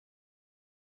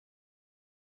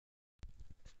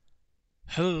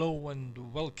Hello and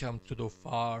welcome to the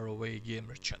FARAWAY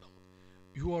Gamer channel.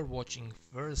 You are watching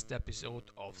first episode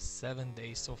of 7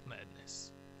 Days of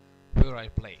Madness, where I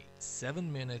played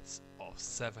 7 minutes of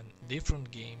 7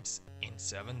 different games in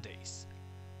 7 days.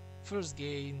 First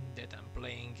game that I'm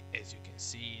playing, as you can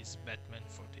see, is Batman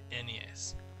for the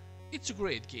NES. It's a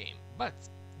great game, but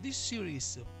this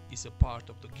series is a part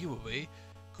of the giveaway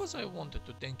because I wanted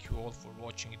to thank you all for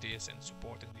watching this and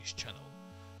supporting this channel.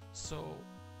 So,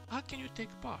 how can you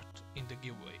take part in the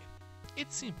giveaway?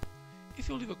 It's simple. If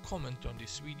you leave a comment on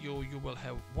this video, you will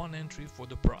have 1 entry for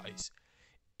the prize.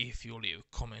 If you leave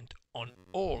a comment on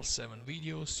all 7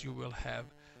 videos, you will have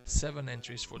 7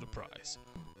 entries for the prize.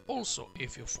 Also,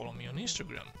 if you follow me on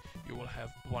Instagram, you will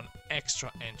have 1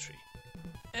 extra entry.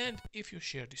 And if you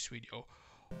share this video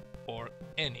or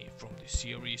any from this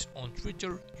series on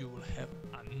Twitter, you will have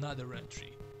another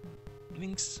entry.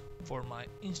 Links for my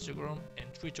Instagram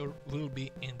and Twitter will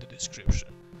be in the description.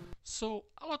 So,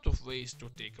 a lot of ways to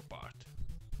take a part.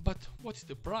 But what is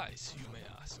the prize, you may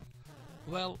ask?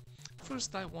 Well,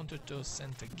 first I wanted to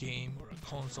send a game or a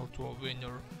console to a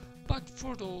winner, but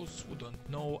for those who don't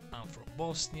know, I'm from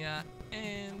Bosnia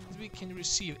and we can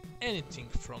receive anything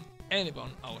from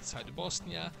anyone outside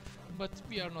Bosnia, but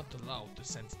we are not allowed to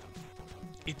send stuff.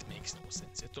 It makes no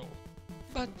sense at all.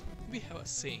 But we have a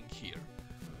saying here.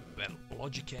 When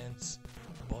logic ends,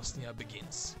 Bosnia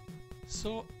begins.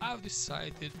 So I've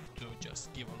decided to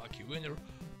just give a lucky winner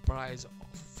prize of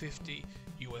 $50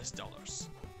 US.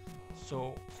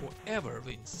 So whoever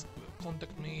wins will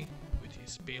contact me with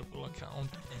his PayPal account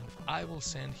and I will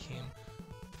send him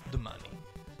the money.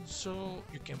 So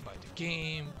you can buy the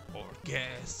game or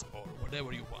gas or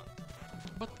whatever you want.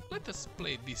 But let us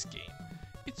play this game.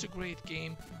 It's a great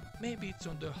game. Maybe it's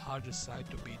on the harder side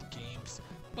to beat games,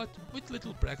 but with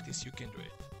little practice you can do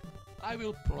it. I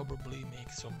will probably make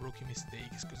some rookie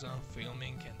mistakes because I'm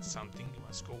filming and something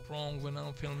must go wrong when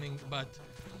I'm filming, but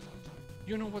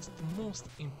you know what's the most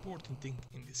important thing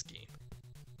in this game?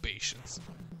 Patience.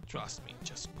 Trust me,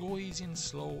 just go easy and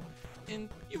slow and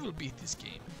you will beat this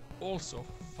game. Also,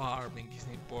 farming is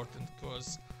important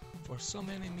because for some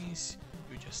enemies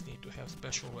you just need to have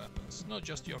special weapons, not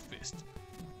just your fist.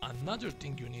 Another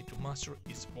thing you need to master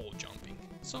is wall jumping.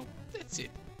 So that's it.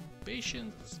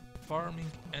 Patience,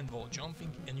 farming and wall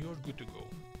jumping and you're good to go.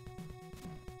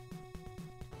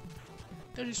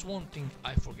 There is one thing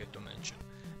I forget to mention,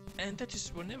 and that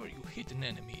is whenever you hit an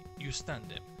enemy, you stun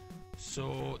them,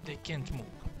 so they can't move.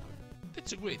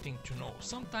 That's a great thing to know.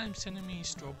 Sometimes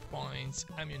enemies drop points,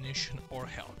 ammunition or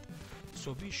health,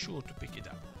 so be sure to pick it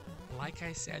up. Like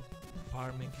I said,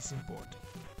 farming is important.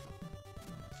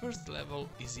 First level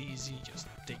is easy, just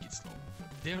take it slow.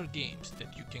 There are games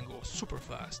that you can go super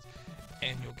fast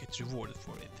and you'll get rewarded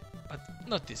for it, but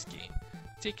not this game.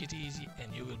 Take it easy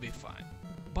and you will be fine.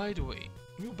 By the way,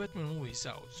 new Batman movie is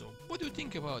out, so what do you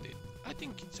think about it? I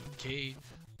think it's okay,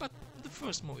 but the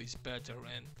first movie is better,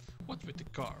 and what with the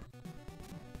car?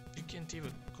 You can't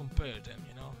even compare them,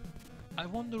 you know? I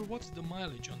wonder what's the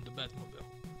mileage on the Batmobile.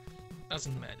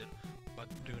 Doesn't matter, but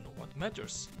do you know what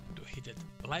matters? To hit that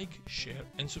like, share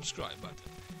and subscribe button.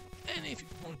 And if you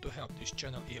want to help this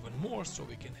channel even more so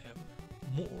we can have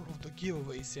more of the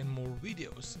giveaways and more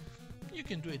videos, you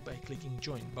can do it by clicking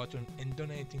join button and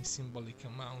donating symbolic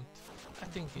amount. I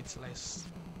think it's less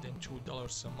than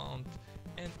 $2 a month,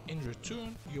 and in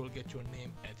return you will get your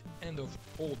name at the end of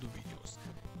all the videos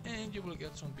and you will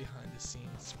get some behind the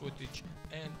scenes footage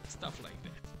and stuff like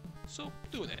that. So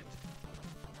do that.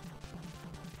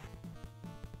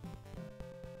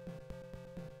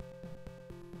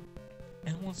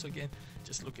 And once again,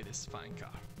 just look at this fine car.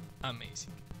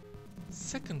 Amazing.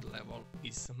 Second level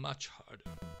is much harder,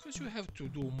 because you have to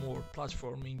do more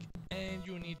platforming and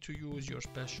you need to use your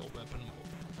special weapon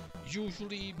more.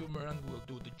 Usually boomerang will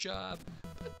do the job,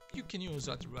 but you can use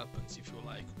other weapons if you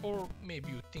like, or maybe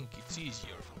you think it's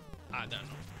easier, I don't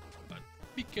know. But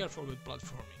be careful with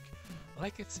platforming.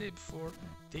 Like I said before,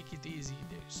 take it easy,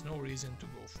 there is no reason to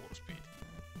go full speed.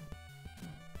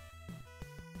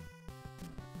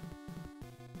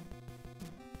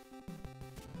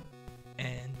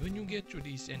 And when you get to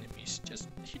these enemies, just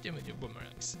hit them with your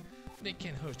boomerangs. They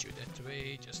can hurt you that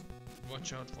way, just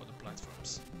watch out for the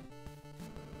platforms.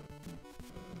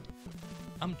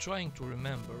 I'm trying to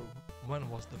remember when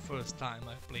was the first time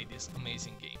I played this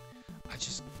amazing game. I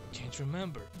just can't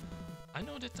remember. I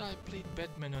know that I played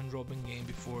Batman and Robin game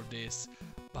before this,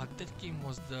 but that game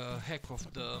was the heck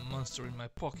of the monster in my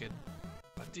pocket.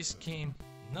 But this game,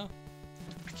 no.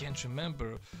 I can't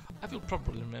remember. I will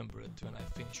probably remember it when I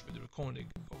finish with the recording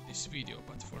of this video,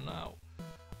 but for now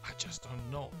I just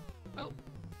don't know. Well,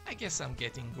 I guess I'm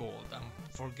getting old, I'm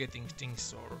forgetting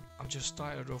things, or I'm just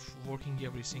tired of working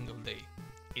every single day.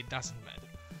 It doesn't matter.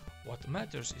 What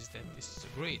matters is that this is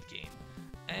a great game.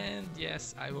 And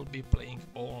yes, I will be playing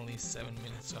only 7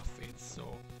 minutes of it,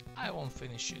 so I won't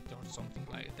finish it or something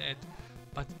like that.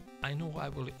 But I know I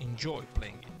will enjoy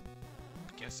playing it,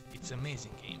 because it's an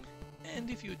amazing game. And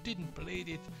if you didn't play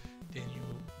it, then you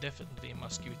definitely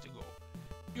must give it a go.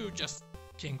 You just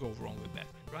can't go wrong with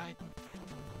Batman, right?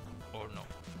 Or no?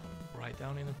 Write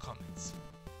down in the comments.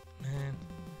 Man,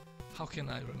 how can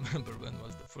I remember when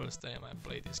was the first time I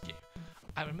played this game?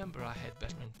 I remember I had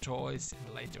Batman toys,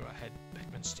 and later I had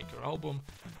Batman sticker album.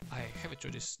 I have it to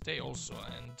this day also,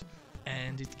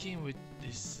 and it came with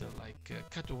this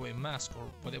cutaway mask or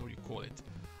whatever you call it.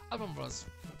 Album was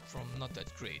from not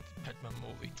that great Batman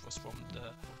movie. It was from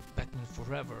the Batman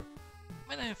Forever.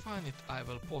 When I find it, I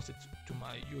will post it to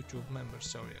my YouTube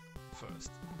members area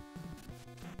first.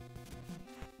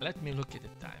 Let me look at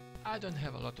the time. I don't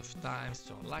have a lot of time,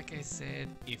 so like I said,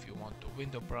 if you want a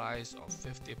window price of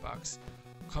 50 bucks,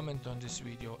 comment on this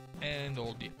video and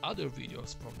all the other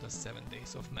videos from the 7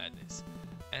 Days of Madness.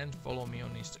 And follow me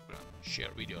on Instagram, share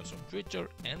videos on Twitter,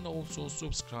 and also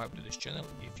subscribe to this channel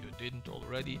if you didn't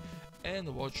already, and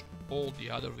watch all the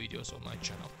other videos on my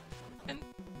channel. And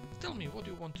tell me what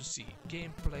you want to see: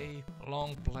 gameplay,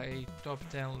 long play, top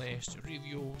 10 list,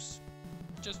 reviews.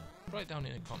 Just write down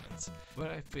in the comments.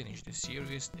 Where I finish the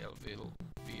series, there will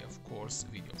be of course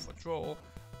video for draw,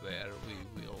 where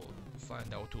we will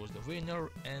find out who's the winner,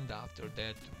 and after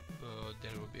that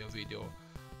there will be a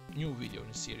new video in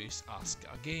the series Ask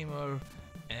a Gamer,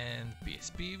 and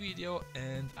PSP video,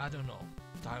 and I don't know,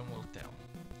 time will tell.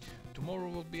 Tomorrow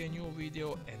will be a new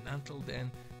video, and until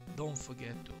then, don't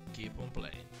forget to keep on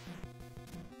playing.